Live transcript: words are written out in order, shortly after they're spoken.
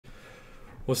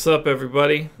What's up,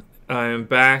 everybody? I am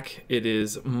back. It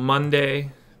is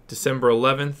Monday, December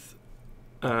 11th.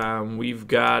 We've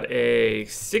got a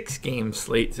 6-game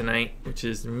slate tonight, which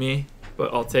is me,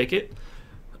 but I'll take it.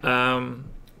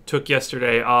 Took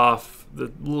yesterday off.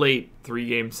 The late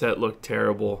 3-game set looked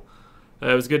terrible.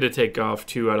 It was good to take off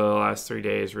 2 out of the last 3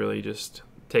 days, really just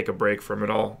take a break from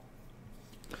it all.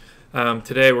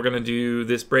 Today we're going to do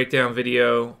this breakdown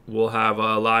video. We'll have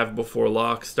a live before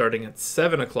lock starting at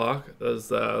 7 o'clock, as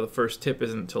the first tip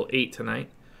isn't until 8 tonight.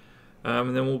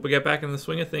 And then we'll get back in the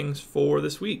swing of things for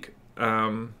this week.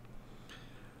 I'm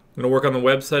going to work on the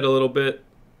website a little bit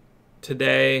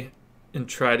today and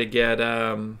try to get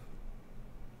a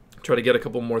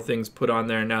couple more things put on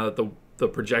there now that the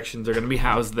projections are going to be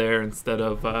housed there instead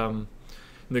of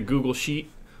the Google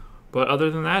Sheet. But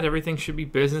other than that, everything should be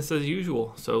business as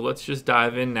usual. So let's just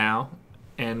dive in now,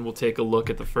 and we'll take a look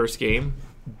at the first game.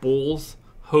 Bulls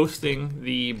hosting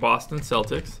the Boston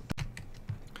Celtics.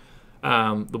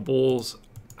 The Bulls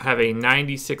have a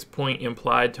 96-point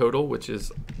implied total, which is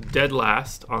dead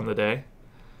last on the day.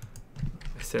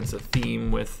 I sense a theme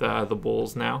with the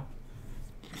Bulls now.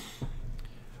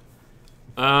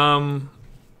 Marketing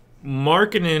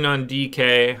on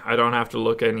DK, I don't have to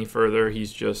look any further.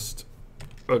 He's just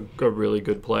a really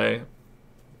good play.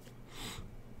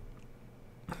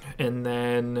 And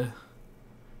then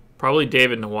probably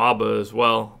David Nwaba as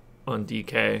well on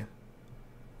DK.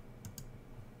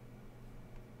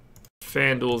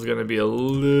 FanDuel is going to be a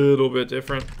little bit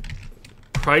different.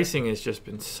 Pricing has just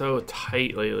been so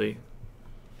tight lately.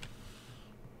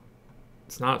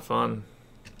 It's not fun.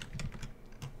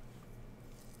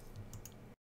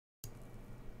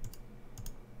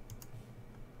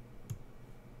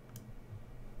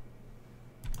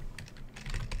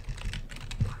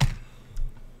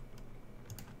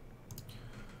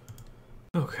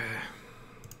 Okay.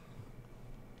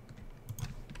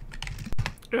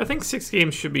 I think 6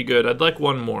 games should be good. I'd like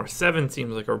one more. 7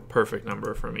 seems like a perfect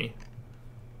number for me.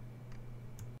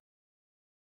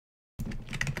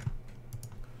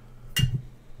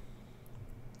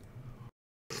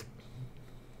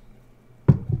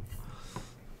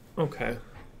 Okay.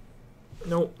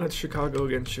 Nope, that's Chicago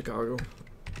against Chicago.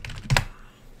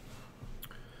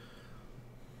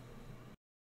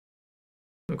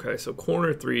 Okay, so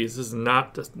corner threes. This is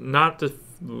not the.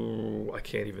 Ooh, I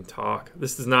can't even talk.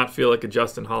 This does not feel like a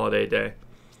Justin Holiday day.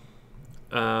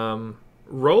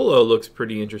 Rolo looks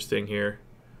pretty interesting here.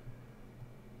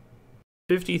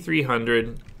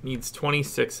 5,300, needs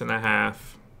 26.5.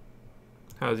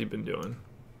 How's he been doing?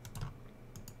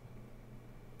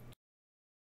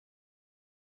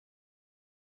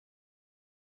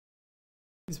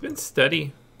 He's been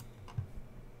steady.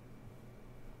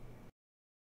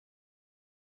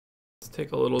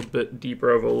 Take a little bit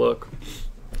deeper of a look.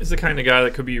 He's the kind of guy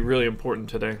that could be really important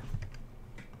today.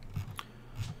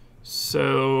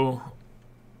 So,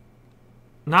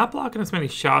 not blocking as many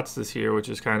shots this year, which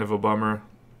is kind of a bummer,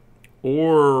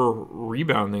 or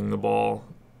rebounding the ball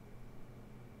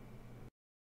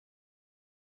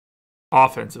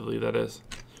offensively, that is.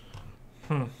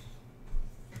 I'm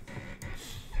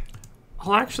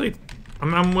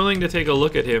willing to take a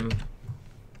look at him,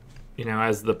 you know,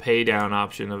 as the pay down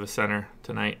option of a center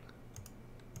tonight.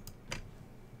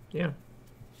 Yeah.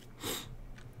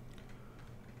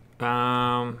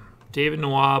 David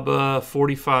Nwaba,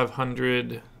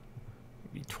 4,500,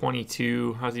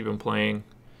 22. How's he been playing?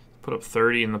 Put up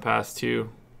 30 in the past 2.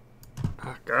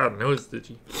 Ah, God knows, did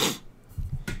he?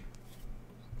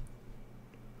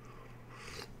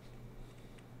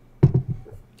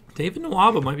 David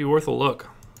Nwaba might be worth a look.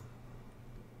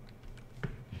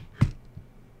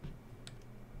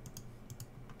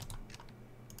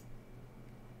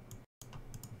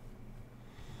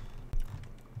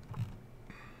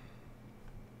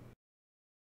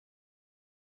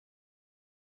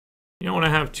 You don't want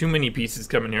to have too many pieces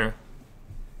coming here.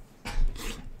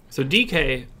 So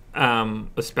DK,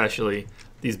 especially,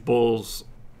 these Bulls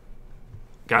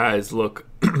guys look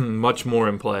much more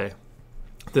in play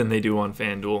than they do on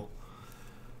FanDuel.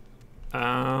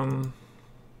 Yeah,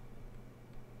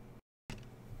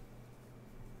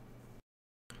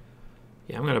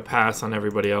 I'm going to pass on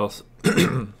everybody else.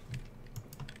 God.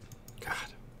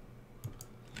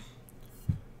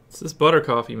 It's this butter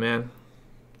coffee, man.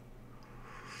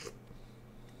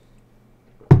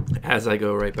 As I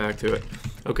go right back to it.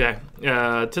 Okay,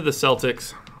 to the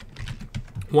Celtics.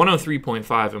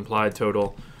 103.5 implied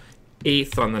total.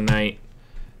 8th on the night.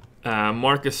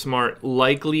 Marcus Smart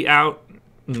likely out.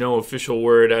 No official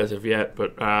word as of yet,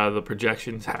 but the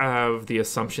projections have the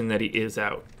assumption that he is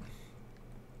out.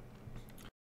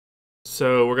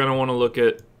 So we're going to want to look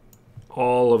at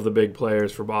All of the big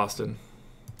players for Boston.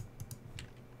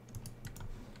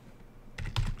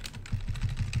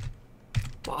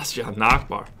 Boston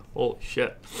Knockbar. Holy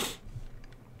shit.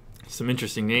 Some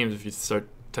interesting names if you start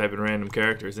typing random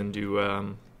characters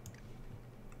into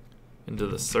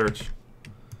the search.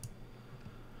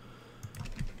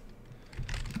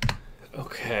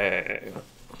 Okay.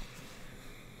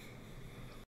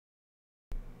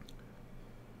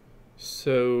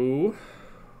 So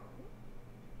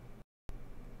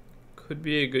could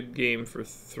be a good game for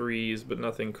threes, but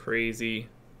nothing crazy.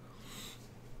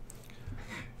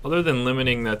 Other than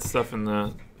limiting that stuff in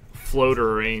the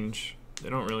floater range, they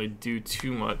don't really do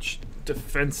too much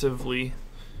defensively.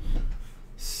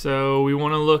 So we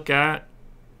want to look at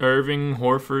Irving,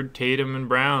 Horford, Tatum, and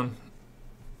Brown.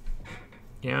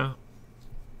 Yeah.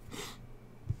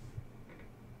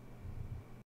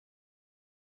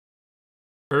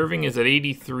 Irving is at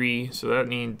 83, so that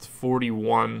needs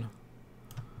 41.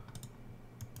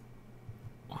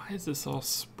 Why is this all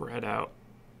spread out?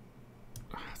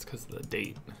 It's because of the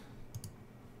date.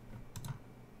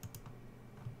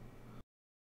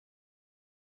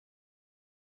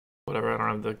 Whatever, I don't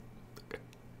have the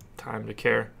time to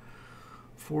care.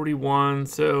 41,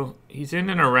 so he's in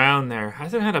and around there.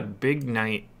 Hasn't had a big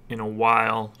night in a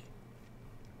while.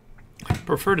 I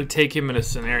prefer to take him in a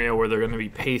scenario where they're going to be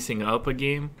pacing up a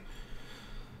game.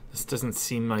 This doesn't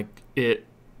seem like it.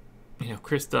 You know,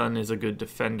 Chris Dunn is a good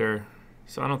defender,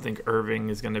 so I don't think Irving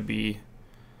is going to be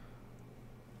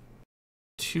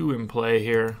too in play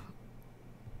here.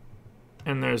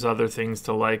 And there's other things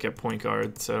to like at point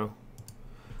guard, so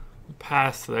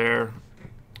pass there.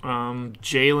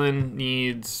 Jalen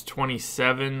needs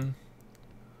 27.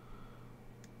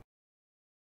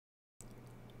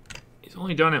 He's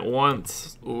only done it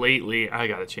once lately. I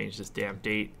gotta change this damn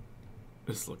date.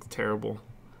 This looks terrible.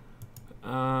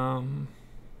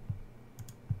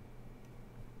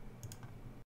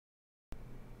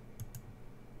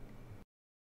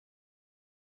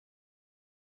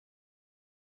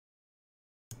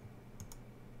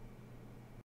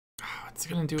 It's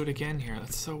gonna do it again here.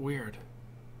 That's so weird.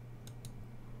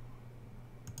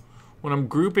 When I'm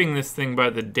grouping this thing by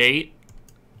the date,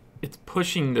 it's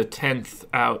pushing the 10th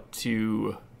out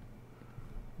to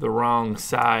the wrong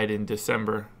side in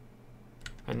December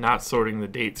and not sorting the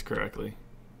dates correctly,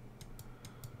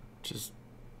 which is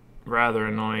rather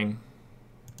annoying.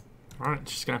 All right,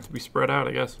 it's just gonna have to be spread out,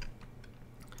 I guess.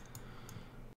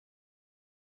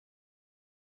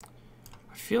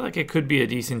 I feel like it could be a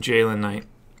decent Jalen night.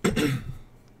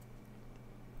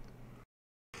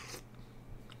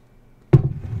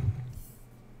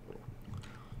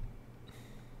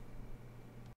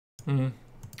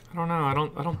 I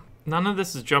don't know. None of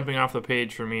this is jumping off the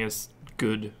page for me as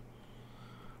good.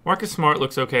 Marcus Smart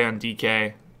looks okay on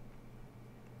DK.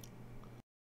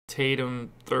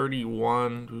 Tatum,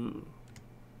 31. Ooh.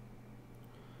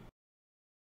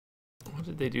 What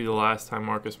did they do the last time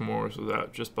Marcus Morris was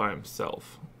out just by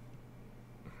himself?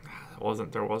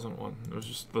 There wasn't one. It was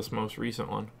just this most recent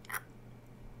one.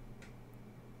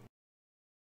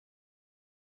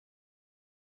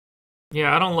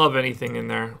 Yeah, I don't love anything in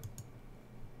there.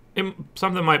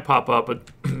 Something might pop up,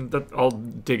 but I'll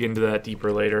dig into that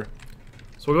deeper later.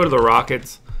 So we'll go to the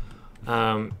Rockets.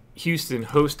 Houston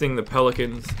hosting the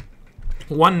Pelicans.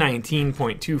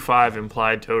 119.25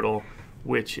 implied total,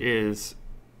 which is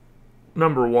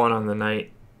number one on the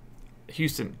night.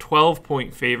 Houston,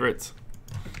 12-point favorites.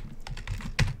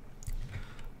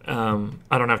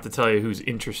 I don't have to tell you who's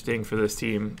interesting for this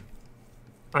team.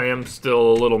 I am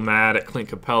still a little mad at Clint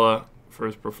Capella for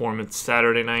his performance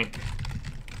Saturday night.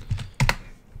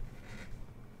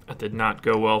 That did not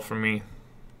go well for me.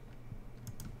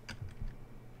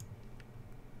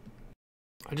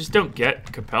 I just don't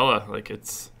get Capella. Like,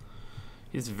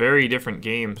 he's very different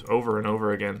games over and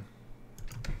over again.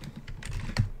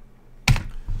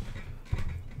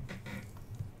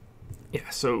 Yeah,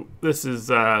 so this is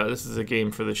a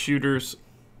game for the shooters,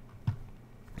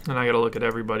 and I got to look at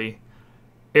everybody.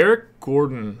 Eric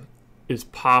Gordon is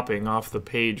popping off the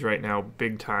page right now,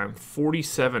 big time.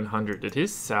 4,700. Did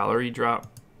his salary drop?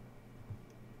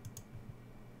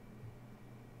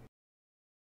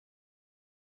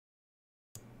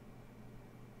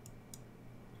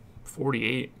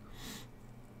 $48.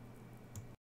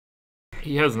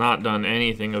 He has not done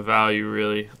anything of value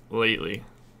really lately.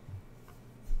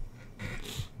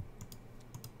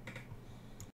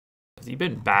 Has he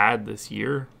been bad this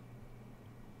year?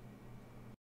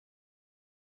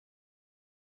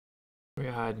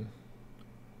 God.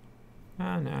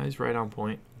 No, he's right on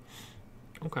point.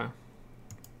 Okay.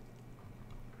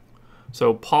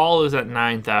 So Paul is at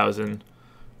 9,000.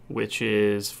 which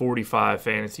is 45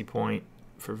 fantasy point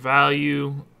for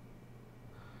value.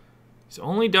 He's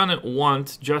only done it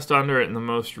once, just under it in the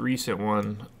most recent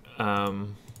one.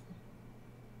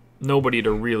 Nobody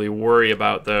to really worry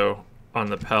about, though, on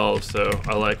the Pels, so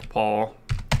I like Paul.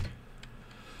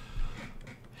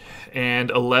 And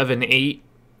 11-8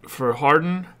 for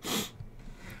Harden.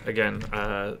 Again,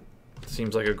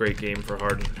 seems like a great game for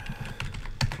Harden.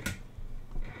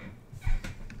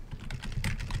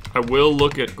 I will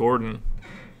look at Gordon.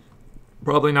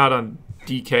 Probably not on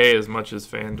DK as much as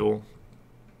FanDuel.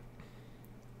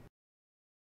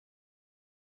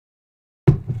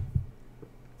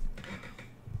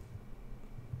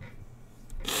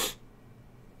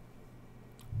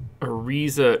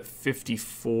 Ariza at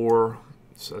 54,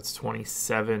 so that's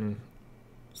 27.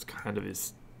 It's kind of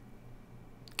his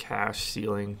cash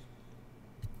ceiling.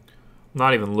 I'm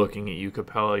not even looking at you,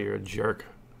 Capella. You're a jerk.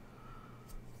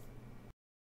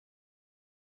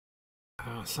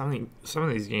 Some of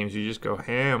these games you just go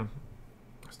ham.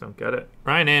 Just don't get it.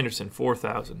 Ryan Anderson,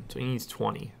 4,000, so he needs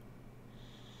 20.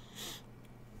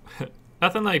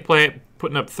 Nothing like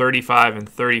putting up 35 in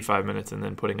 35 minutes and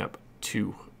then putting up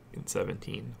 2 in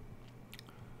 17.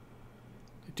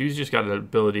 The dude's just got an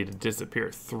ability to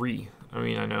disappear 3. I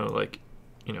mean, I know, like,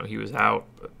 you know, he was out,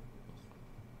 but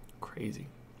crazy.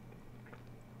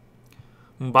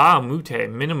 Mba Mute,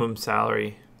 minimum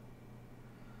salary.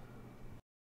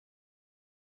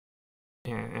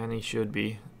 Yeah, and he should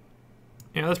be.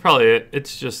 Yeah, that's probably it.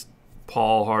 It's just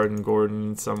Paul, Harden,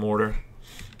 Gordon in some order.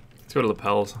 Let's go to the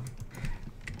Pels.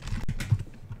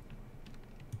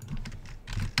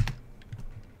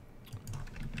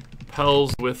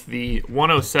 Pels with the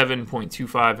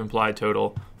 107.25 implied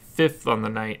total, 5th on the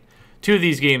night. 2 of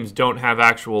these games don't have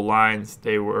actual lines.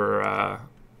 They were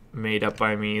made up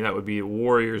by me. That would be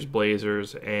Warriors,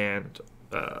 Blazers, and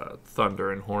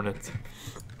Thunder and Hornets.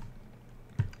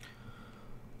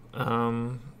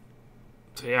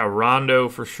 So yeah, Rondo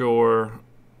for sure.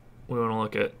 We gotta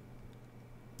look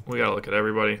at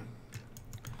everybody.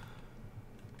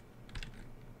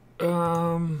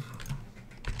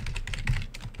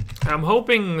 I'm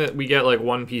hoping that we get like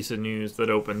one piece of news that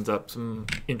opens up some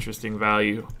interesting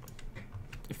value.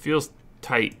 It feels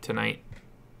tight tonight.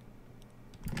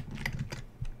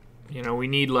 You know, we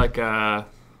need like a,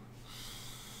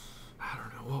 I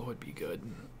don't know, what would be good?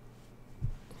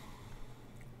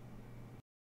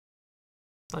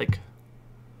 Like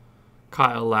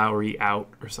Kyle Lowry out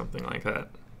or something like that.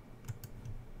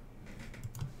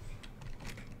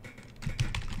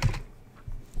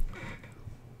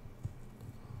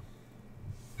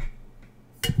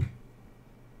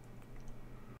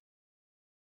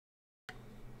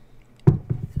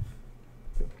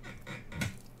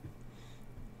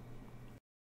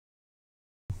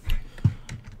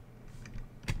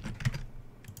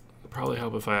 It'd probably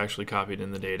help if I actually copied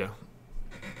in the data.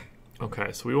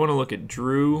 Okay, so we want to look at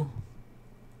Drew.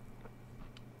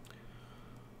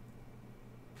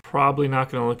 Probably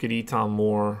not going to look at Eton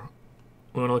Moore.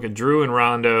 We want to look at Drew and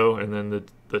Rondo, and then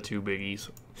the 2 biggies.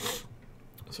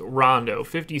 So Rondo,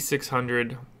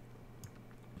 5,600.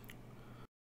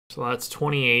 So that's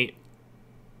 28.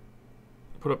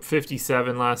 Put up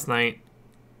 57 last night.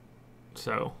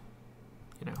 So,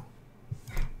 you know.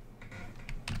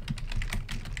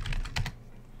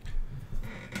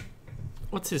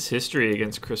 What's his history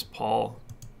against Chris Paul?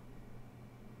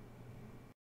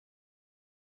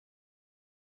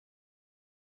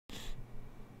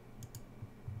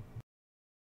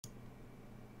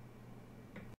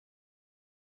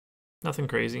 Nothing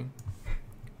crazy.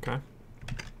 Okay.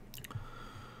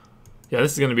 Yeah,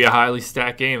 this is going to be a highly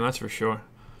stacked game, that's for sure.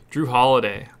 Drew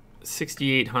Holiday,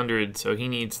 6,800, so he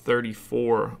needs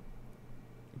 34.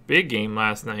 Big game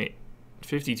last night.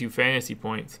 52 fantasy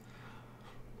points.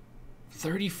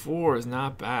 34 is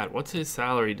not bad. What's his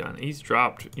salary done? He's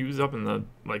dropped. He was up in the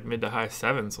like mid to high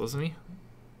 7s, wasn't he?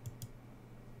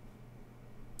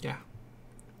 Yeah.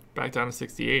 Back down to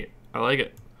 68. I like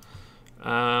it.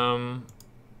 I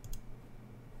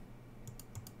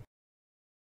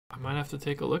might have to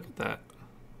take a look at that.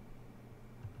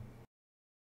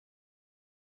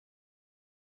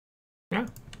 Yeah.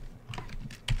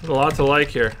 There's a lot to like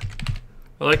here.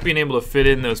 I like being able to fit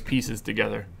in those pieces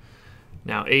together.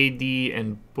 Now, AD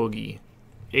and Boogie.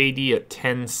 AD at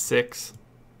 10-6.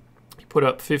 He put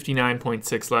up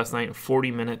 59.6 last night in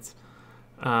 40 minutes.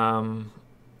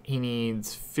 He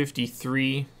needs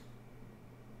 53.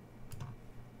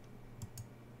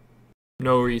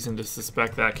 No reason to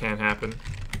suspect that can't happen.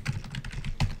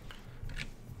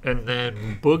 And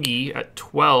then Boogie at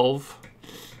 12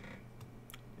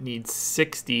 needs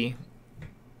 60.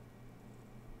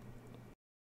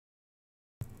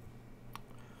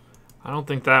 I don't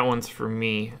think that one's for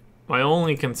me. My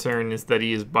only concern is that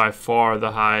he is by far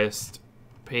the highest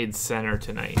paid center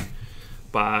tonight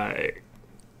by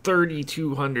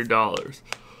 $3,200.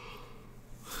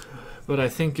 But I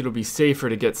think it'll be safer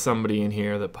to get somebody in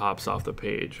here that pops off the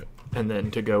page and then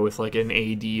to go with like an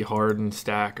AD Harden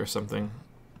stack or something.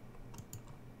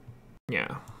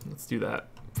 Yeah, let's do that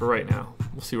for right now.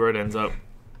 We'll see where it ends up.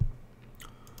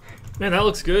 Man, that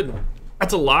looks good.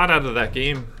 That's a lot out of that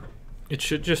game. It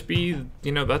should just be,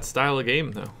 you know, that style of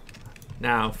game, though.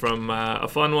 Now, from a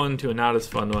fun one to a not as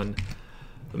fun one.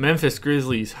 The Memphis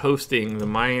Grizzlies hosting the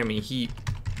Miami Heat.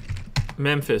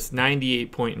 Memphis,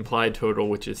 98-point implied total,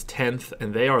 which is 10th,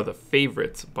 and they are the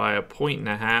favorites by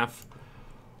 1.5.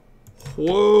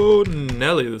 Whoa,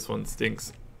 Nelly, this one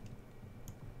stinks.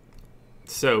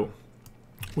 So,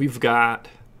 we've got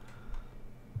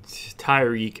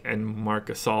Tyreek and Marc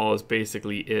Gasol is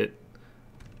basically it.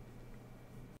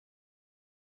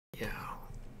 Yeah.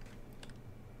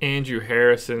 Andrew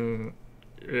Harrison,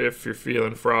 if you're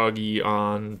feeling froggy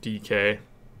on DK.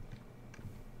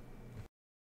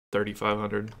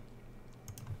 3,500.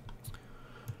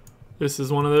 This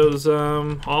is one of those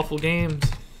awful games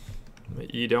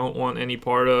that you don't want any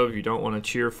part of. You don't want to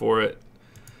cheer for it.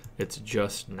 It's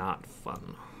just not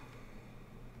fun.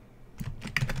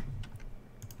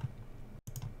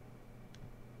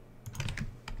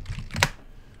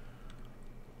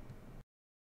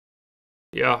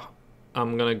 Yeah,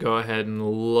 I'm gonna go ahead and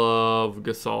love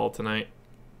Gasol tonight.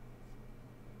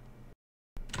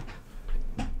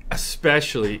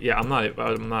 Especially, yeah,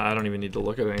 I don't even need to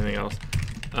look at anything else.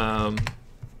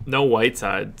 No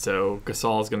Whiteside, so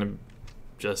Gasol's gonna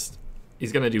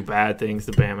he's gonna do bad things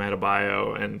to Bam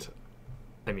Adebayo, and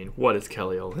I mean, what is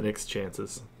Kelly Olynyk's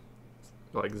chances?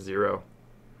 Like 0.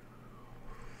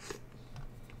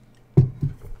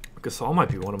 Gasol might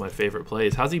be one of my favorite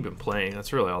plays. How's he been playing?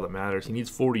 That's really all that matters. He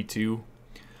needs 42,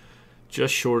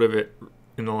 just short of it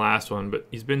in the last one, but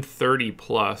he's been 30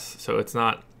 plus, so it's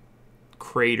not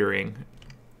cratering,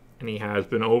 and he has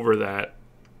been over that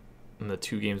in the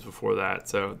 2 games before that.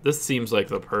 So this seems like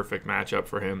the perfect matchup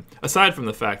for him, aside from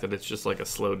the fact that it's just like a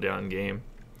slowed down game.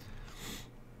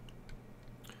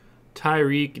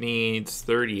 Tyreek needs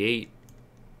 38.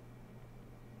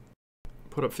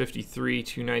 Put up 53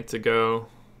 2 nights ago.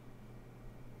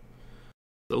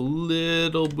 A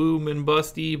little boom and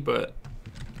busty, but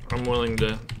I'm willing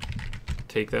to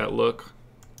take that look.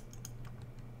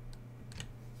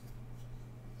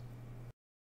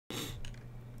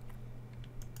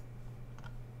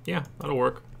 Yeah, that'll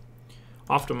work.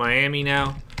 Off to Miami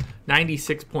now.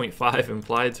 96.5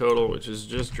 implied total, which is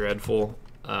just dreadful.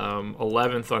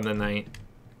 11th on the night.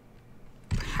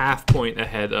 Half point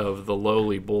ahead of the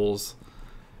lowly Bulls.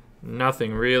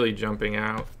 Nothing really jumping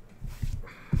out.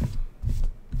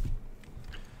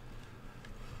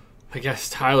 I guess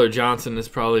Tyler Johnson is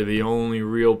probably the only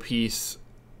real piece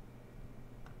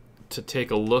to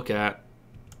take a look at.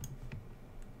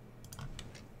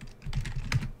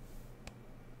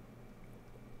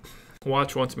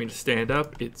 Watch wants me to stand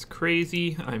up. It's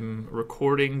crazy. I'm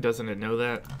recording. Doesn't it know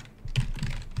that?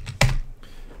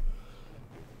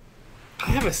 I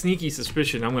have a sneaky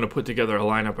suspicion I'm going to put together a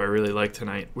lineup I really like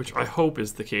tonight, which I hope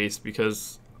is the case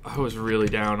because I was really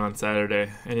down on Saturday.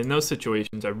 And in those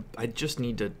situations, I just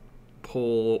need to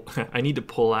pull. I need to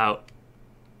pull out.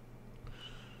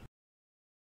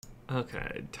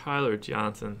 Okay, Tyler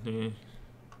Johnson.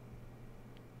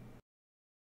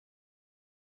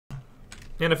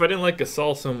 And if I didn't like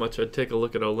Gasol so much, I'd take a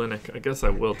look at Olynyk. I guess I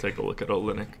will take a look at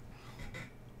Olynyk.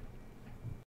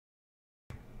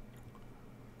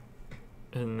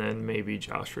 And then maybe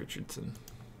Josh Richardson.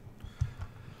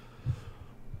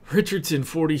 Richardson,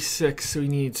 46, so he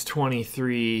needs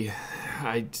 23.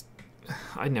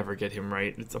 I never get him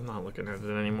right. I'm not looking at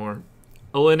it anymore.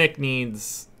 Olynyk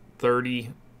needs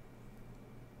 30.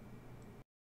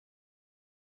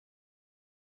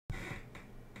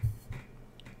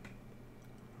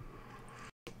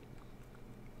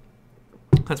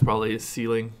 That's probably his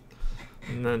ceiling.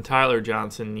 And then Tyler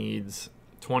Johnson needs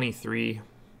 23.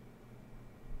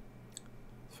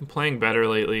 He's been playing better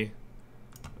lately.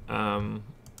 Nope,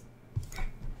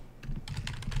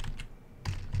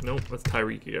 that's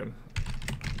Tyreek again.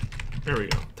 There we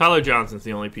go. Tyler Johnson's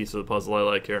the only piece of the puzzle I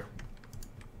like here.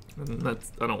 And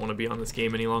I don't want to be on this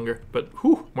game any longer. But,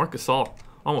 whew, Marc Gasol.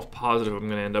 Almost positive I'm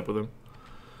going to end up with him.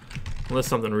 Unless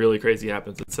something really crazy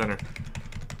happens at center.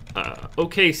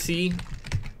 OKC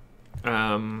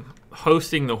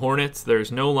hosting the Hornets.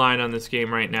 There's no line on this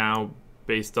game right now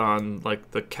based on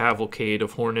like the cavalcade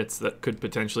of Hornets that could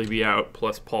potentially be out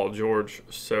plus Paul George.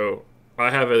 So I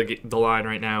have the line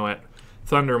right now at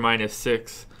Thunder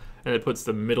 -6 and it puts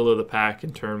the middle of the pack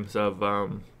in terms of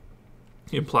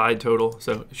implied total.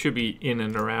 So it should be in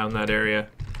and around that area.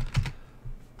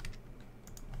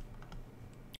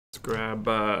 Let's grab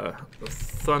the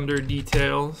Thunder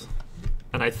details.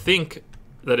 And I think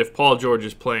that if Paul George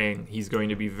is playing, he's going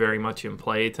to be very much in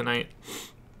play tonight.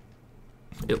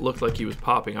 It looked like he was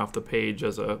popping off the page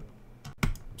as a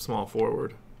small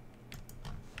forward.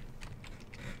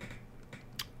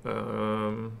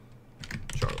 Charlotte.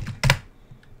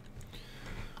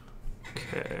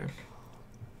 Okay.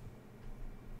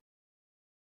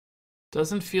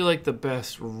 Doesn't feel like the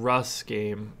best Russ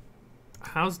game.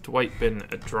 How's Dwight been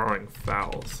at drawing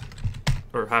fouls?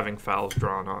 Or having fouls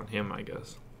drawn on him, I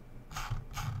guess.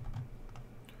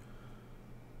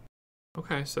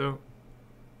 Okay, so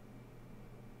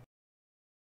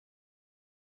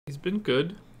he's been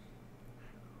good.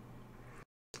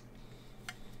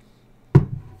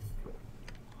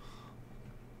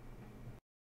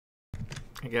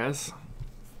 I guess.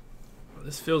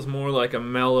 This feels more like a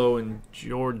Melo and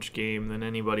George game than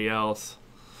anybody else.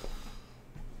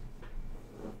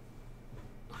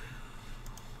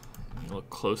 Let me look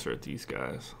closer at these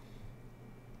guys.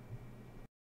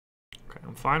 Okay,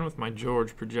 I'm fine with my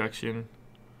George projection.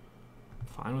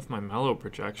 Fine with my Melo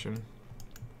projection.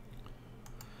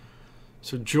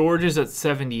 So George is at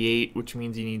 78, which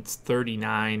means he needs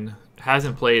 39.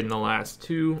 Hasn't played in the last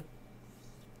two.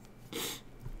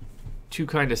 Two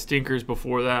kind of stinkers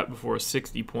before that, before a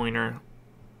 60-pointer.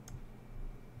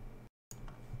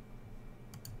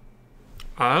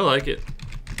 I like it.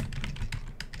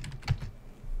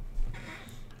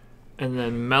 And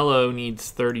then Melo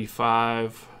needs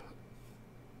 35.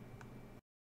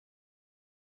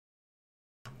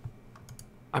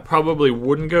 I probably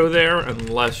wouldn't go there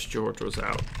unless George was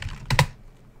out.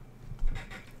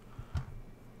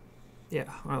 Yeah,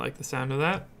 I like the sound of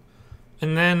that.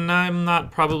 And then I'm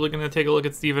not probably going to take a look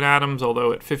at Steven Adams,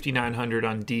 although at 5,900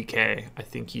 on DK, I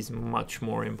think he's much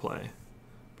more in play.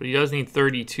 But he does need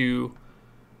 32.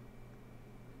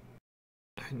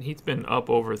 And he's been up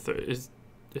over 30.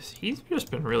 He's just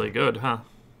been really good, huh?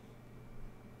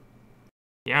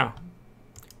 Yeah.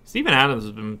 Steven Adams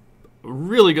has been a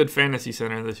really good fantasy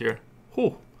center this year.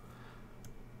 Whew.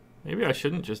 Maybe I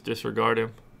shouldn't just disregard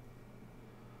him.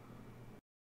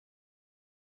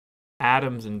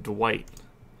 Adams and Dwight.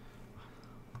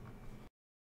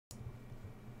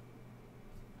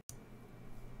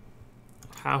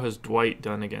 How has Dwight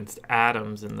done against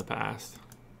Adams in the past?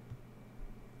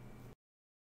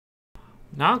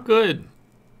 Not good.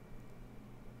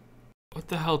 What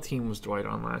the hell team was Dwight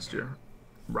on last year?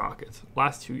 Rockets.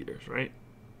 Last 2 years, right?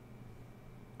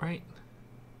 Right?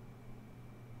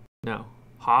 No.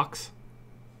 Hawks?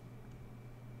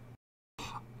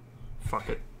 Fuck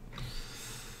it.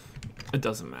 It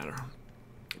doesn't matter.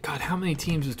 God, how many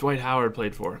teams has Dwight Howard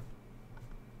played for?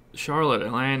 Charlotte,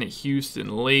 Atlanta,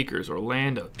 Houston, Lakers,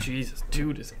 Orlando. Jesus,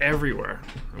 dude is everywhere.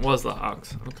 It was the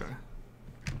Hawks. Okay.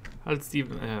 How did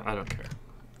Steven... I don't care.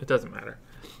 It doesn't matter.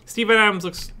 Steven Adams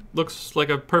looks like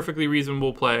a perfectly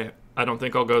reasonable play. I don't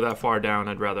think I'll go that far down.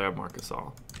 I'd rather have Marc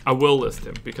Gasol. I will list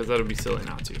him because that would be silly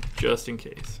not to, just in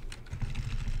case.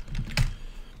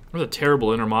 That was a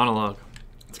terrible inner monologue.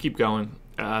 Let's keep going.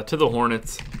 To the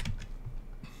Hornets.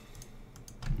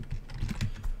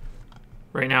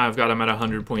 Right now I've got him at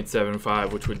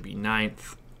 100.75, which would be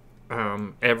 9th.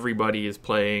 Everybody is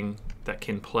playing that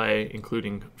can play,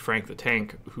 including Frank the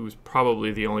Tank, who's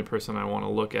probably the only person I want to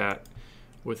look at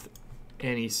with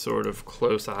any sort of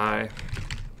close eye.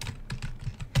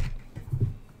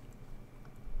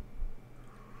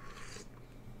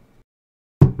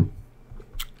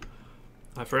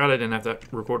 I forgot I didn't have to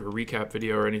record a recap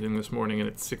video or anything this morning, and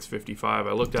it's 6:55.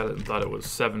 I looked at it and thought it was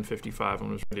 7:55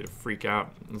 and was ready to freak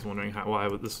out. I was wondering why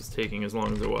this was taking as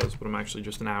long as it was, but I'm actually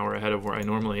just an hour ahead of where I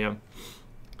normally am.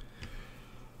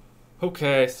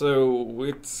 Okay, so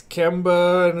it's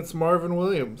Kemba and it's Marvin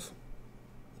Williams.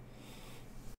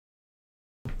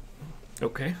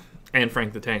 Okay, and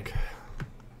Frank the Tank.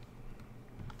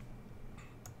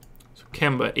 So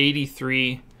Kemba,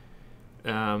 83.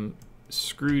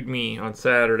 Screwed me on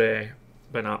Saturday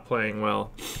by not playing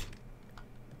well.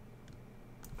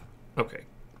 Okay,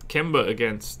 Kemba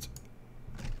against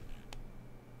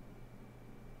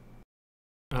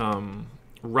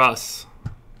Russ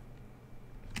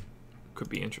could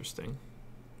be interesting.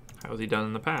 How's he done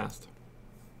in the past?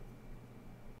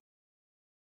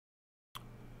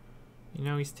 You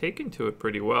know, he's taken to it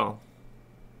pretty well.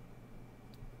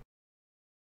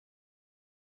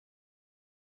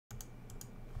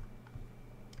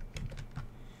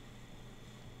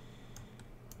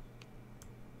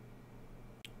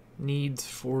 Needs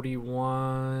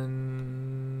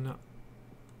 41.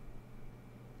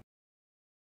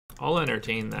 I'll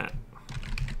entertain that.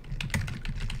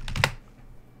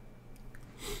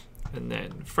 And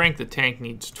then Frank the Tank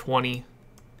needs 20.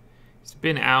 He's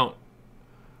been out,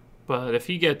 but if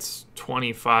he gets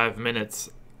 25 minutes,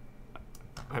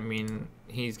 I mean,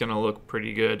 he's going to look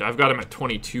pretty good. I've got him at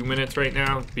 22 minutes right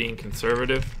now, being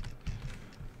conservative.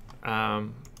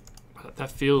 But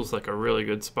that feels like a really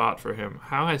good spot for him.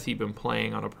 How has he been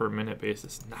playing on a per minute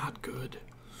basis? Not good.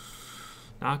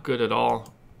 Not good at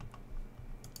all.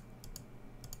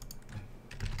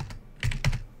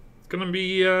 It's going to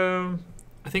be...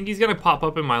 I think he's going to pop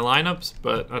up in my lineups,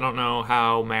 but I don't know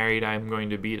how married I'm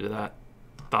going to be to that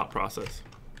thought process.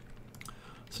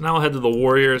 So now I'll head to the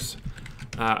Warriors.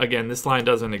 Again, this line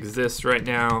doesn't exist right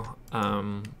now.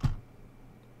 I'm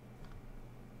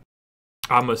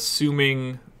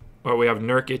assuming, or we have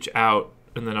Nurkic out,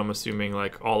 and then I'm assuming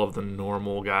like all of the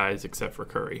normal guys except for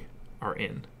Curry are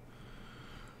in.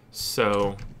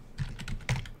 So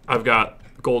I've got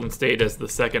Golden State as the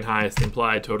second highest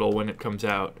implied total when it comes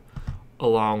out,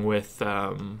 along with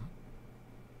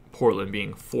Portland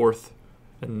being fourth,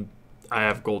 and I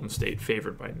have Golden State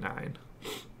favored by 9.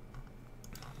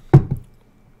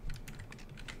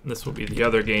 This will be the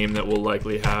other game that will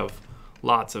likely have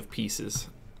lots of pieces.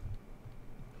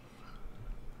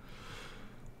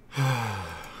 I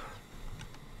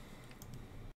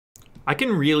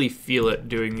can really feel it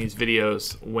doing these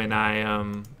videos when I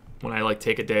like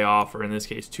take a day off, or in this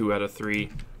case 2 out of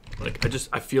 3. Like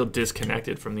I feel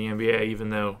disconnected from the NBA, even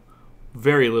though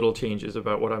very little changes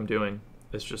about what I'm doing.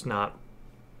 It's just not.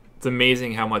 It's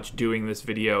amazing how much doing this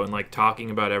video and like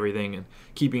talking about everything and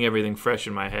keeping everything fresh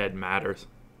in my head matters.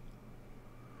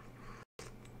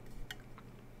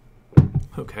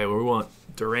 Okay, well, we want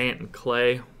Durant and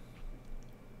Clay.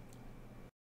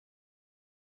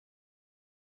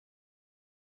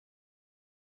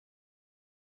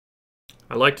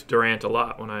 I liked Durant a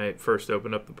lot when I first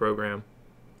opened up the program.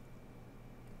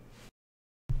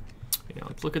 Yeah,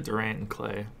 let's look at Durant and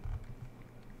Clay.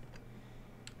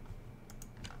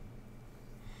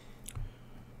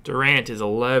 Durant is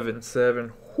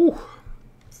 11-7. Whew.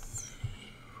 Let's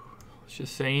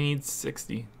just say he needs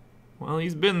 60. Well,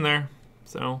 he's been there,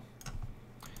 so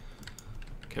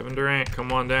Kevin Durant,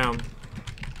 come on down.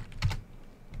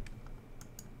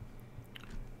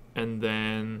 And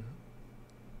then,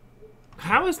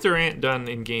 how has Durant done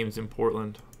in games in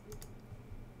Portland?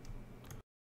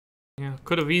 Yeah,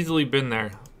 could have easily been there.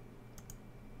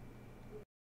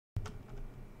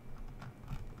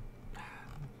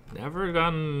 Never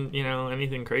done,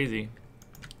 anything crazy.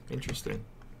 Interesting.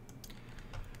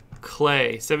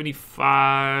 Clay,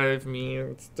 75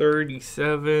 minutes,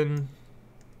 37.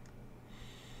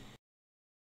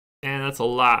 And that's a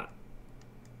lot.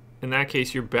 In that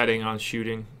case, you're betting on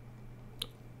shooting.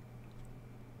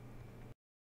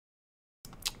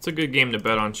 It's a good game to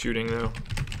bet on shooting, though.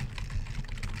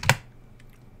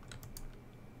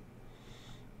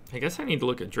 I guess I need to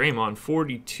look at Draymond.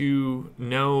 42,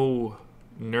 no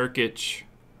Nurkic.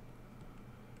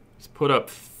 He's put up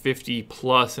 50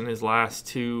 plus in his last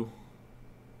 2.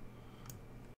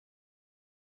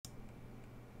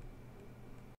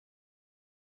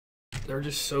 They're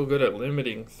just so good at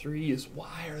limiting threes.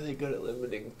 Why are they good at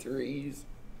limiting threes?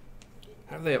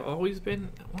 Have they always been?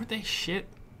 Weren't they shit?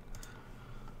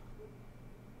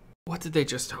 What did they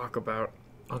just talk about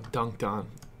on Dunked On?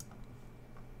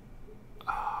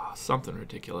 Something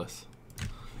ridiculous.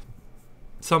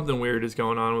 Something weird is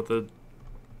going on with the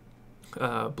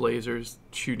Blazers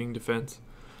shooting defense.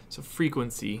 So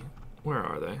frequency, where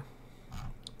are they?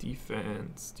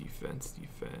 Defense.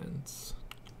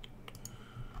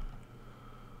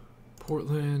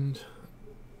 Portland.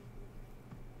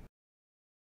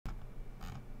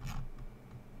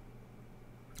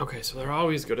 Okay, so they're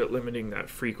always good at limiting that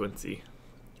frequency.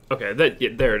 Okay,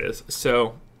 there it is.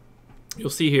 So you'll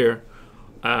see here,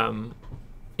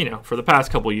 for the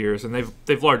past couple years, and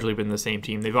they've largely been the same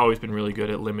team. They've always been really good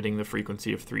at limiting the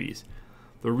frequency of threes.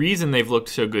 The reason they've looked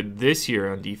so good this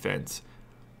year on defense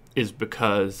is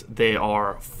because they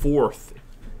are 4th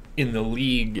in the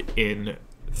league in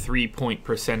 3-point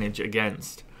percentage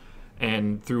against.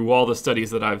 And through all the studies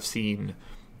that I've seen,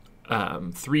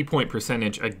 3-point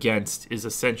percentage against is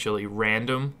essentially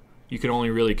random. You can only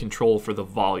really control for the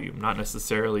volume, not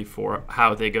necessarily for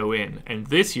how they go in. And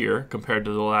this year, compared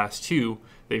to the last 2,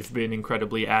 they've been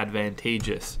incredibly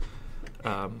advantageous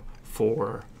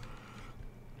for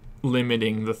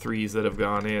limiting the threes that have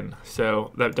gone in.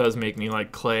 So that does make me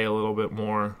like Clay a little bit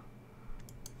more.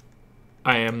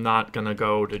 I am not going to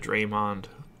go to Draymond.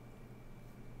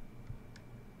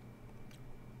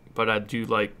 but I do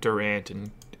like Durant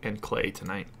and Clay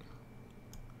tonight.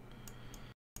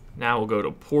 Now we'll go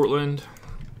to Portland,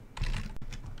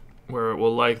 where it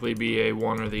will likely be a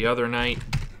one or the other night.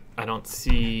 I don't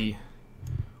see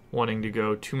wanting to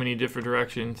go too many different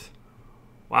directions.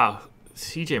 Wow,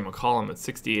 CJ McCollum at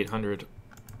 6,800.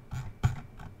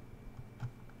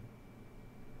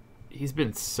 He's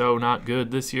been so not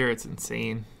good this year, it's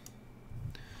insane.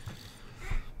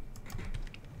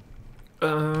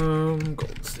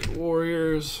 Golden State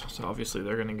Warriors. So obviously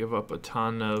they're going to give up a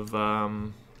ton of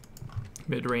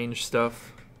mid-range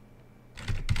stuff. I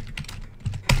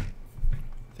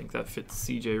think that fits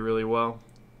CJ really well.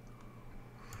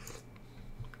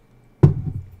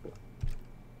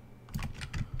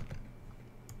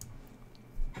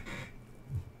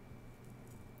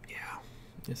 Yeah,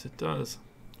 yes it does.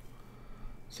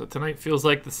 So tonight feels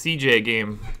like the CJ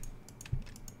game.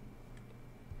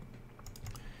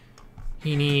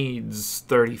 He needs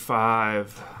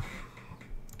 35.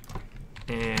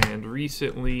 And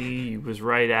recently he was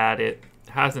right at it.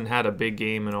 Hasn't had a big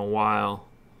game in a while.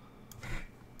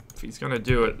 If he's going to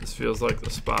do it, this feels like the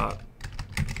spot.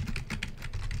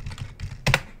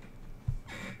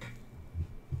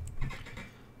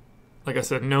 Like I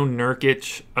said, no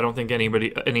Nurkic. I don't think any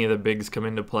of the bigs come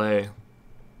into play.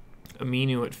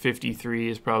 Aminu at 53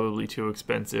 is probably too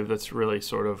expensive. That's really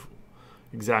sort of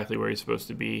exactly where he's supposed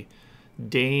to be.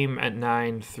 Dame at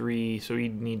 9.3, so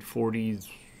he'd need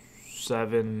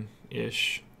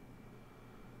 47-ish.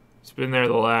 It's been there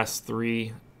the last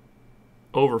 3.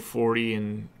 Over 40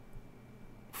 in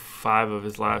 5 of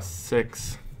his last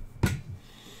 6.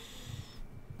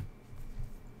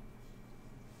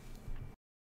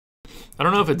 I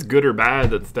don't know if it's good or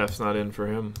bad that Steph's not in for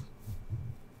him.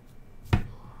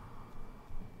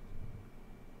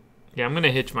 Yeah, I'm going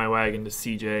to hitch my wagon to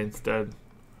CJ instead.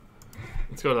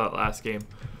 Let's go to that last game.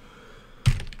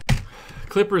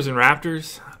 Clippers and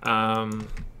Raptors.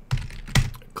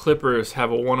 Clippers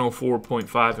have a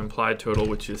 104.5 implied total,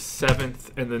 which is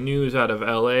 7th. And the news out of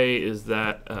LA is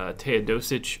that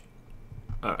Teodosic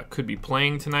could be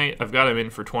playing tonight. I've got him in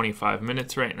for 25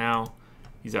 minutes right now.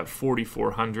 He's at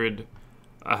 4,400.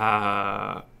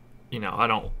 You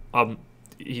know,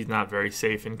 he's not very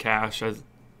safe in cash as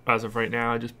of right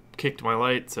now. I just kicked my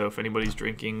light, so if anybody's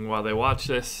drinking while they watch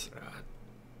this,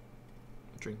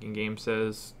 drinking game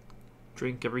says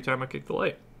drink every time I kick the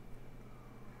light.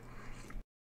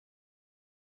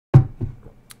 I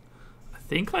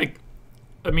think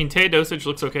Teodosic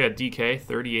looks okay at DK,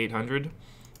 3,800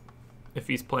 if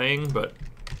he's playing, but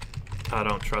I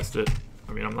don't trust it.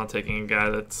 I mean, I'm not taking a guy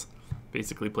that's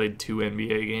basically played 2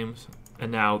 NBA games,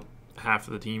 and now half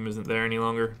of the team isn't there any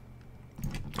longer.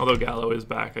 Although Gallo is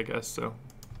back, I guess, so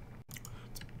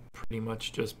it's pretty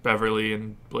much just Beverly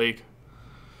and Blake.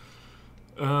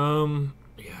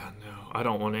 Yeah, no, I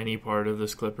don't want any part of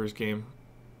this Clippers game.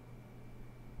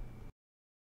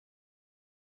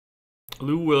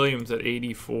 Lou Williams at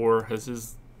 84. Has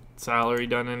his salary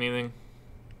done anything?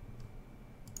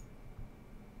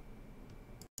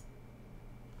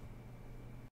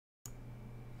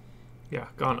 Yeah,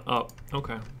 gone up.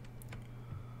 Okay.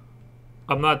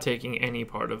 I'm not taking any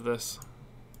part of this.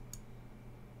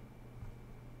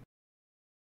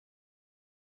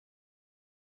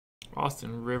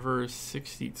 Austin Rivers,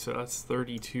 60, so that's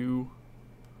 32.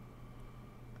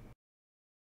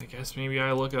 I guess maybe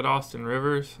I look at Austin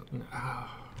Rivers.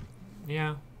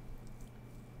 Yeah.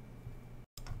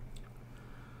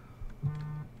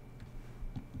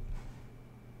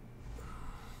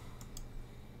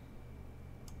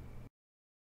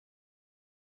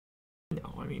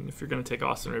 No, I mean, if you're going to take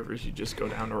Austin Rivers, you just go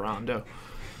down to Rondo.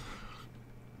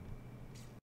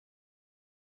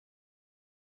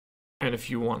 And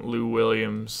if you want Lou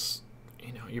Williams,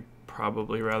 you know, you'd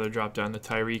probably rather drop down to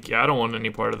Tyreek. Yeah, I don't want any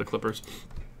part of the Clippers.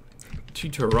 To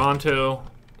Toronto.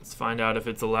 Let's find out if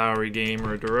it's a Lowry game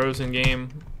or a DeRozan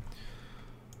game.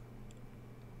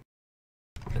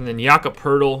 And then Jakob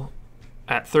Poeltl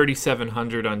at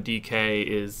 3,700 on DK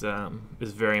is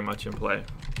very much in play,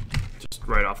 just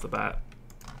right off the bat.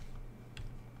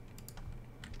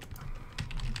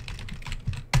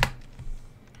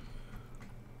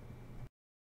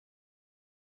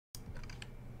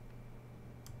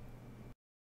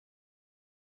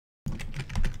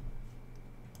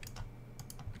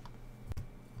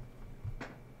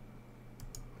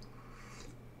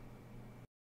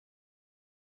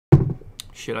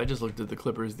 Shit, I just looked at the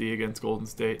Clippers D against Golden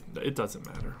State. It doesn't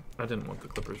matter. I didn't want the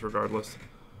Clippers regardless.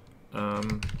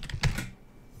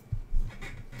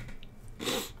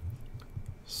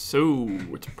 So,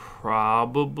 it's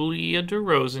probably a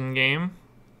DeRozan game.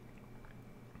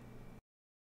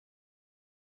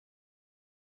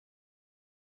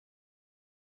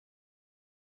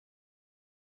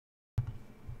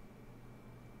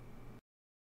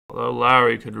 Although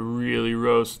Lowry could really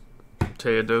roast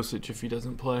Teodosic if he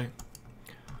doesn't play.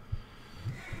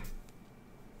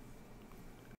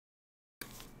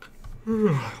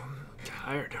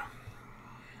 Tired.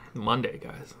 Monday,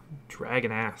 guys.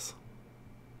 Dragging ass.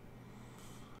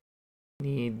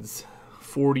 Needs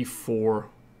 44.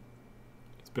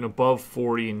 It's been above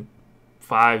 40 in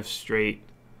 5 straight.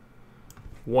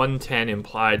 110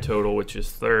 implied total, which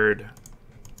is third.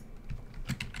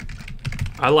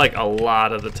 I like a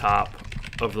lot of the top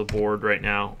of the board right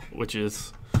now, which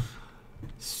is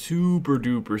super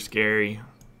duper scary.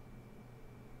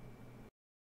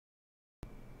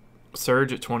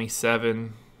 Surge at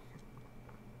 27.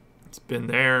 It's been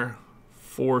there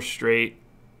 4 straight.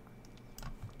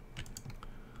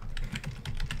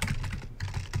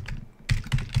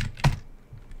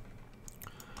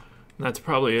 And that's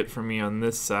probably it for me on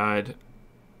this side.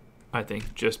 I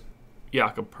think just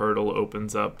Jakob Poeltl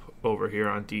opens up over here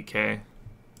on DK.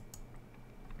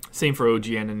 Same for OG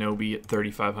Anunoby at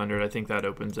 3,500. I think that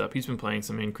opens up. He's been playing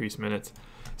some increased minutes.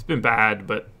 It's been bad,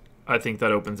 but I think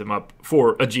that opens him up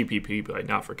for a GPP play,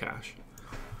 not for cash.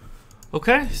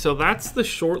 Okay, so that's the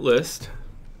short list.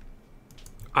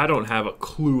 I don't have a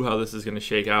clue how this is going to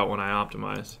shake out when I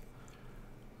optimize.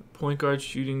 Point guard,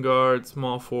 shooting guard,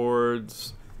 small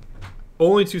forwards.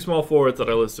 Only 2 small forwards that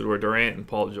I listed were Durant and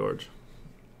Paul George.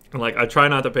 And like, I try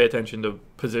not to pay attention to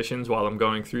positions while I'm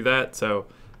going through that, so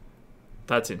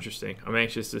that's interesting. I'm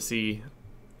anxious to see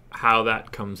how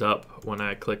that comes up when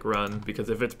I click run, because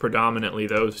if it's predominantly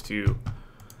those 2,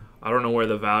 I don't know where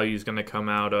the value is going to come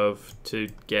out of to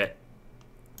get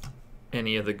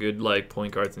any of the good like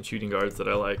point guards and shooting guards that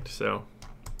I liked. So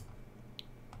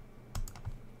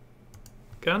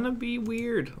gonna be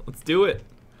weird. Let's do it.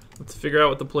 Let's figure out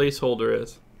what the placeholder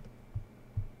is.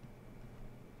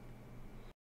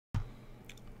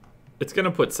 It's going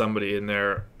to put somebody in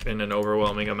there in an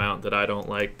overwhelming amount that I don't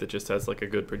like, that just has like a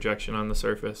good projection on the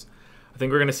surface. I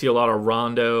think we're going to see a lot of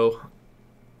Rondo.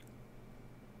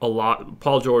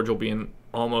 Paul George will be in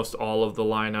almost all of the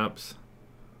lineups.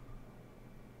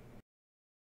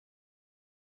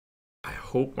 I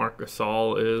hope Marc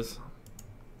Gasol is.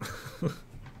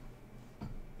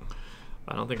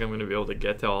 I don't think I'm going to be able to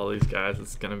get to all these guys.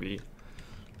 It's going to be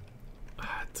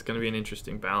an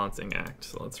interesting balancing act.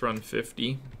 So let's run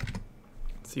 50.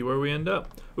 See where we end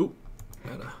up. Ooh,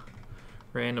 gotta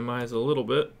randomize a little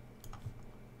bit.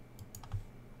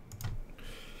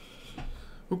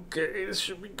 Okay, this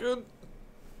should be good.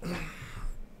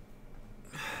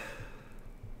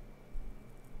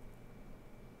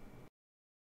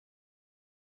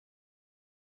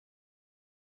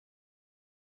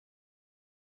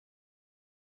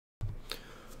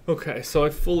 Okay, so I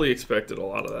fully expected a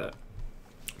lot of that.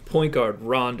 Point guard,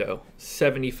 Rondo,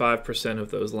 75%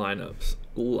 of those lineups.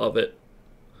 Love it.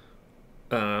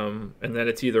 And then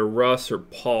it's either Russ or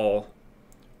Paul,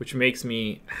 which makes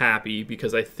me happy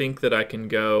because I think that I can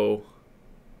go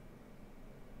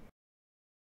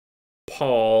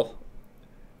Paul,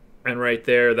 and right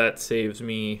there that saves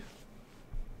me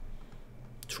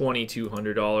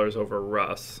 $2,200 over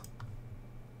Russ.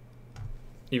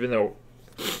 Even though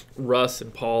Russ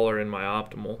and Paul are in my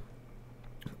optimal.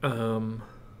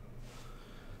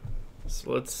 So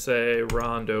let's say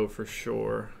Rondo for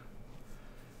sure.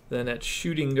 Then at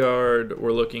shooting guard,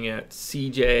 we're looking at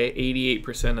CJ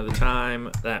 88% of the time.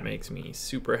 That makes me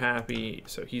super happy.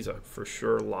 So he's a for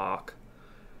sure lock.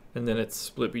 And then it's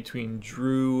split between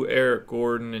Drew, Eric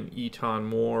Gordon, and Eton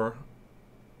Moore.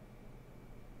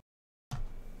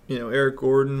 You know, Eric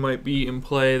Gordon might be in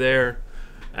play there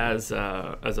as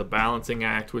a balancing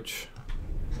act, which,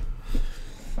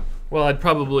 well, I'd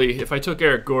probably, if I took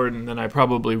Eric Gordon, then I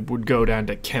probably would go down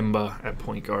to Kemba at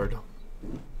point guard.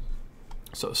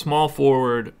 So small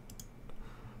forward,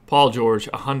 Paul George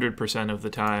 100% of the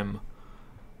time.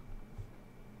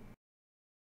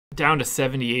 Down to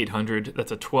 7,800.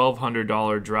 That's a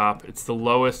 $1,200 drop. It's the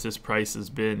lowest his price has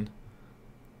been.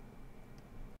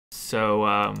 So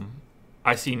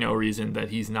I see no reason that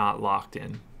he's not locked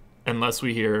in, unless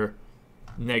we hear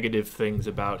negative things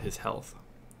about his health.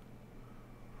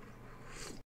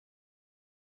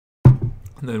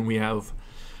 And then we have,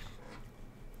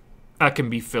 that can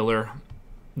be filler.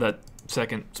 That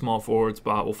second small forward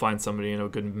spot, we'll find somebody in a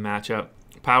good matchup.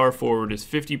 Power forward is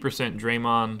 50%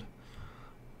 Draymond,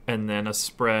 and then a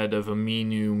spread of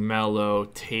Aminu, Melo,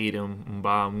 Tatum,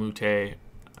 Mba, Mute.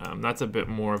 That's a bit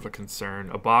more of a concern.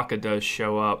 Ibaka does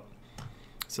show up,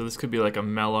 so this could be like a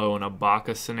Melo and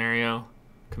Ibaka scenario.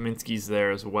 Kaminsky's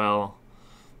there as well.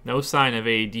 No sign of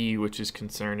AD, which is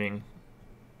concerning.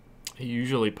 He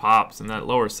usually pops, and that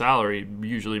lower salary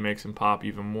usually makes him pop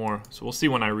even more. So we'll see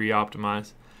when I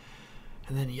re-optimize.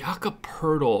 And then Jakob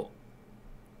Poeltl.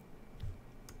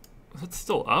 Is it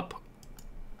still up?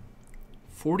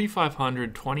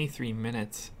 4,500, 23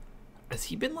 minutes. Has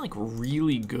he been like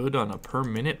really good on a per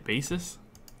minute basis?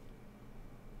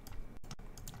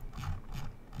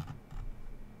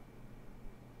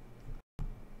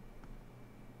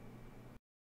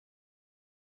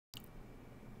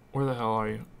 Where the hell are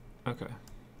you? Okay.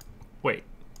 Wait.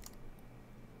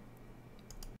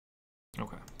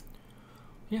 Okay.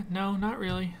 Yeah, no, not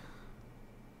really.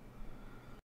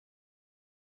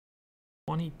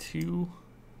 22.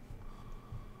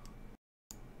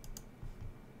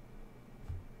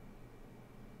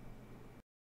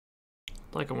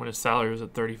 Like him when his salary was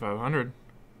at 3,500.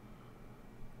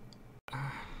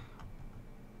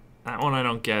 That one I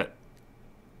don't get.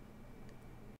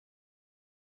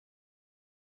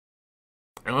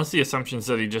 Unless the assumption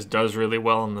that he just does really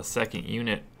well in the second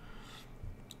unit.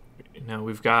 You know,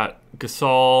 we've got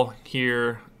Gasol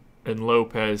here and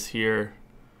Lopez here.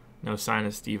 No sign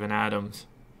of Steven Adams.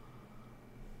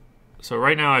 So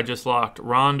right now I just locked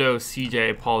Rondo,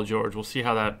 CJ, Paul George. We'll see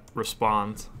how that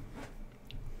responds.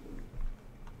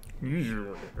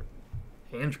 Andrew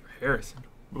Harrison.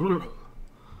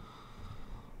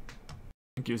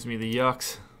 It gives me the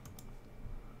yucks.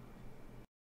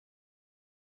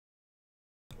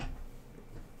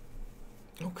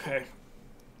 Okay.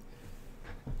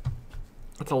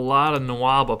 That's a lot of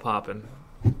Nwaba popping.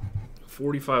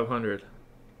 4,500.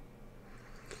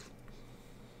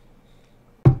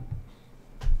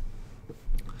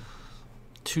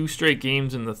 Two straight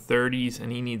games in the 30s,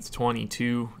 and he needs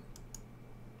 22.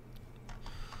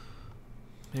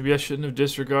 Maybe I shouldn't have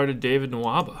disregarded David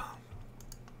Nwaba.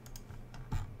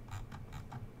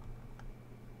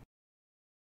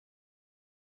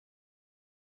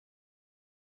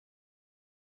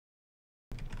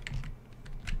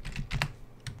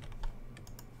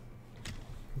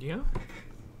 Yeah.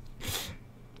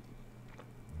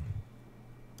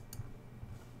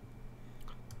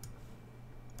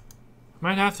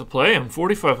 Might have to play him.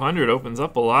 4,500 opens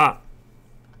up a lot.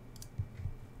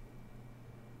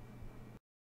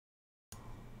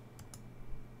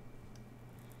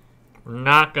 We're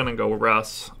not going to go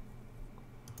Russ.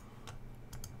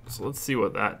 So let's see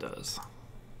what that does.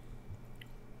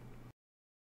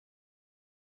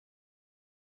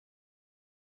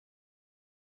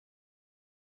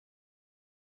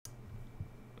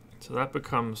 So that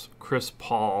becomes Chris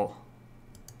Paul.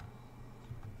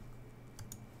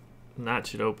 And that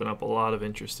should open up a lot of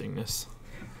interestingness.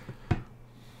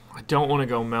 I don't want to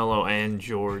go Melo and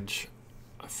George.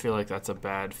 I feel like that's a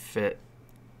bad fit.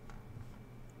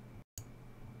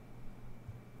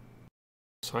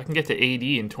 So I can get to AD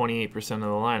in 28% of the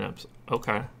lineups.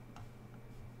 Okay.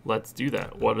 Let's do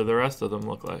that. What do the rest of them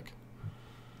look like?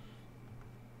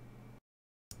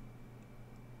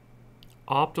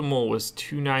 Optimal was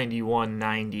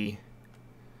 291.90.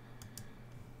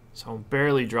 So I'm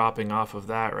barely dropping off of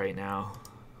that right now.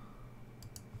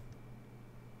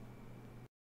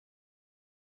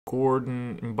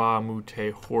 Gordon,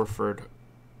 Mbamute, Horford.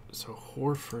 So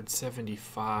Horford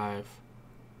 75.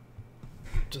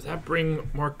 Does that bring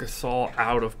Marc Gasol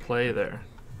out of play there?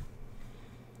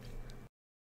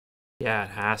 Yeah, it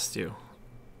has to.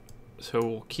 So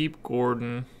we'll keep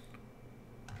Gordon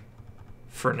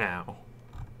for now.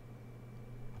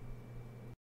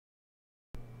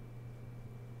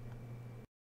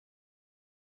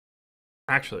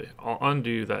 Actually, I'll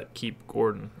undo that keep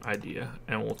Gordon idea,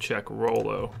 and we'll check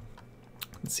Rolo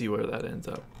and see where that ends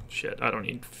up. Shit, I don't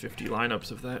need 50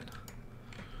 lineups of that.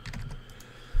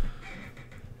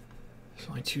 There's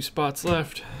only 2 spots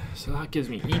left, so that gives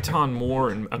me Eton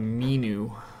Moore and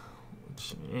Aminu.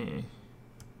 Which,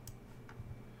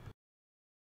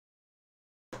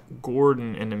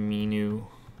 Gordon and Aminu.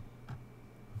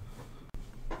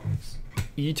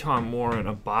 Eton Moore and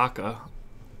Ibaka.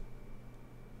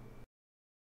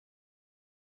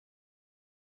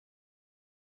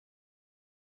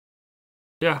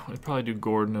 Yeah, I'd probably do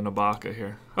Gordon and Ibaka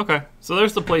here. Okay, so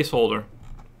there's the placeholder.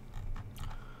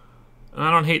 And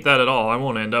I don't hate that at all. I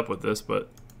won't end up with this, but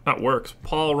that works.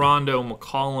 Paul, Rondo,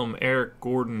 McCollum, Eric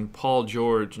Gordon, Paul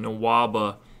George,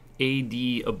 Nwaba, AD,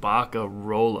 Ibaka,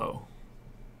 Rolo.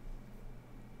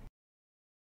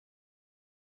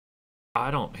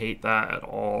 I don't hate that at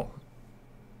all.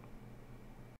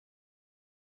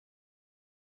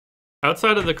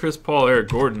 Outside of the Chris Paul, Eric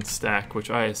Gordon stack,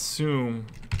 which I assume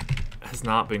has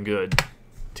not been good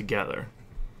together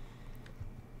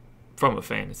from a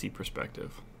fantasy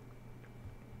perspective.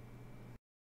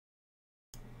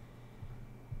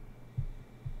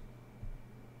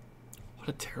 What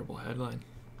a terrible headline.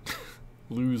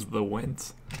 Lose the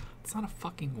Wentz. It's not a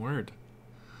fucking word.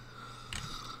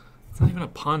 not even a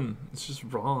pun. It's just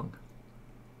wrong.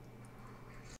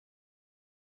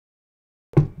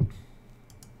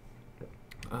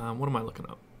 What am I looking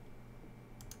up?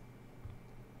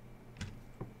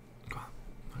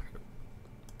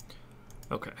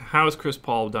 Okay, how is Chris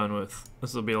Paul done with?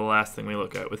 This will be the last thing we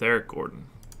look at with Eric Gordon.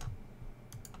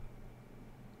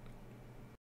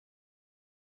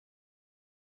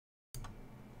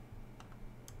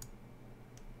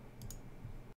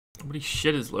 Nobody's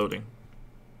shit is loading.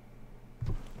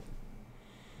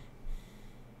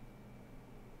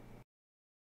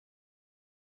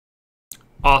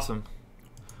 Awesome.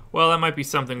 Well, that might be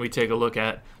something we take a look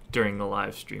at during the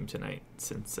live stream tonight,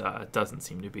 since it doesn't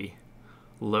seem to be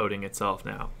loading itself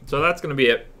now. So that's going to be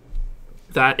it.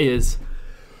 That is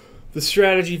the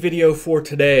strategy video for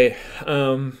today.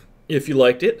 If you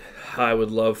liked it, I would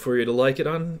love for you to like it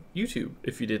on YouTube.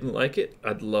 If you didn't like it,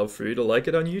 I'd love for you to like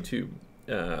it on YouTube.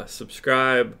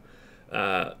 Subscribe.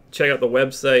 Check out the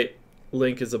website.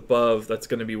 Link is above. That's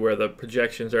going to be where the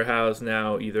projections are housed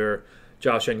now, either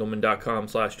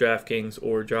joshengleman.com/DraftKings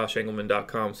or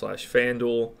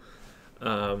joshengleman.com/FanDuel.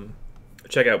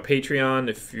 Check out Patreon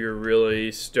if you're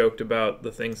really stoked about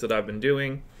the things that I've been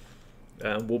doing.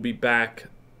 We'll be back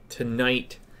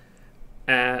tonight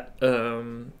at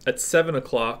 7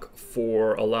 o'clock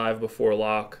for a live before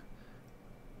lock.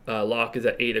 Lock is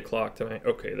at 8 o'clock tonight.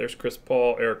 Okay, there's Chris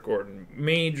Paul, Eric Gordon.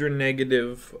 Major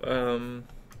negative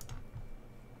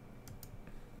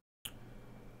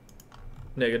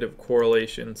negative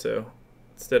correlation, so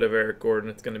instead of Eric Gordon,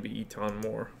 it's going to be Eton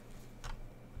Moore,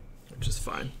 which is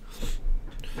fine.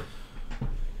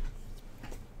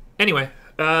 Anyway,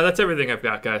 that's everything I've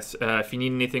got, guys. If you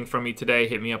need anything from me today,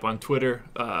 hit me up on Twitter.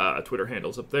 Twitter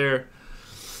handle's up there.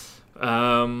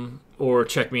 Or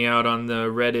check me out on the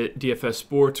Reddit DFS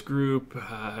Sports group.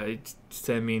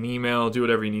 Send me an email. Do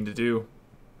whatever you need to do.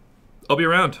 I'll be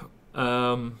around.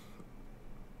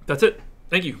 That's it.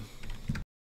 Thank you.